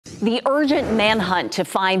The urgent manhunt to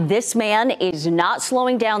find this man is not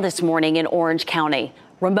slowing down this morning in Orange County.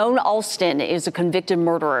 Ramon Alston is a convicted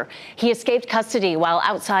murderer. He escaped custody while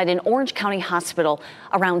outside an Orange County hospital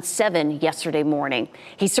around 7 yesterday morning.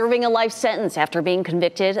 He's serving a life sentence after being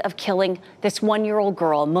convicted of killing this 1-year-old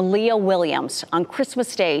girl, Malia Williams, on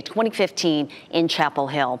Christmas Day 2015 in Chapel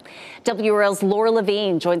Hill. WRL's Laura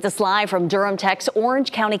Levine joins us live from Durham Tech's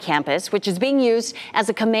Orange County campus, which is being used as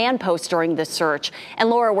a command post during the search.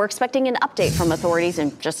 And Laura, we're expecting an update from authorities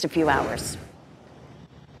in just a few hours.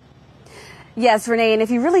 Yes, Renee, and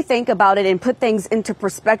if you really think about it and put things into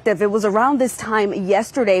perspective, it was around this time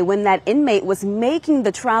yesterday when that inmate was making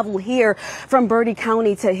the travel here from Bertie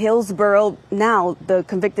County to Hillsborough. Now, the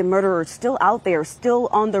convicted murderer is still out there, still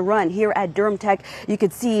on the run. Here at Durham Tech, you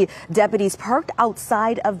could see deputies parked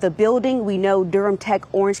outside of the building. We know Durham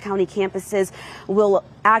Tech, Orange County campuses will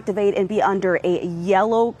activate and be under a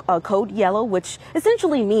yellow code yellow, which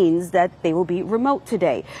essentially means that they will be remote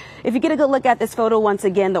today. If you get a good look at this photo once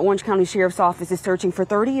again, the Orange County Sheriff's Office is searching for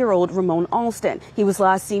 30-year-old Ramon Alston. He was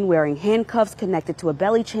last seen wearing handcuffs connected to a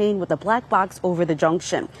belly chain with a black box over the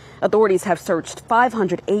junction. Authorities have searched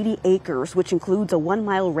 580 acres, which includes a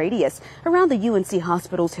 1-mile radius around the UNC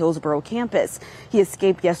Hospital's Hillsborough campus. He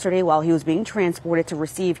escaped yesterday while he was being transported to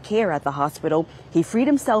receive care at the hospital. He freed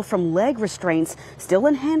himself from leg restraints, still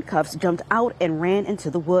in handcuffs, jumped out and ran into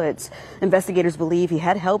the woods. Investigators believe he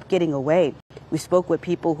had help getting away. We spoke with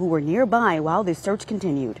people who were nearby while this search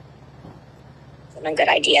continued. It's a good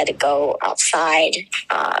idea to go outside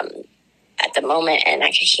at the moment, and I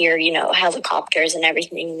could hear, helicopters and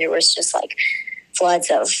everything. There was just like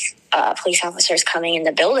floods of police officers coming in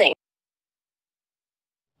the building.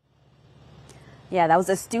 Yeah, that was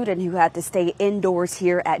a student who had to stay indoors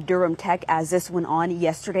here at Durham Tech as this went on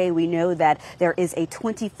yesterday. We know that there is a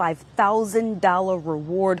 $25,000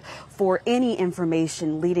 reward for any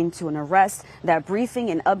information leading to an arrest. That briefing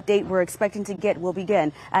and update we're expecting to get will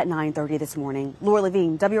begin at 9:30 this morning. Laura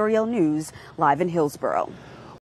Levine, WRL News, live in Hillsborough.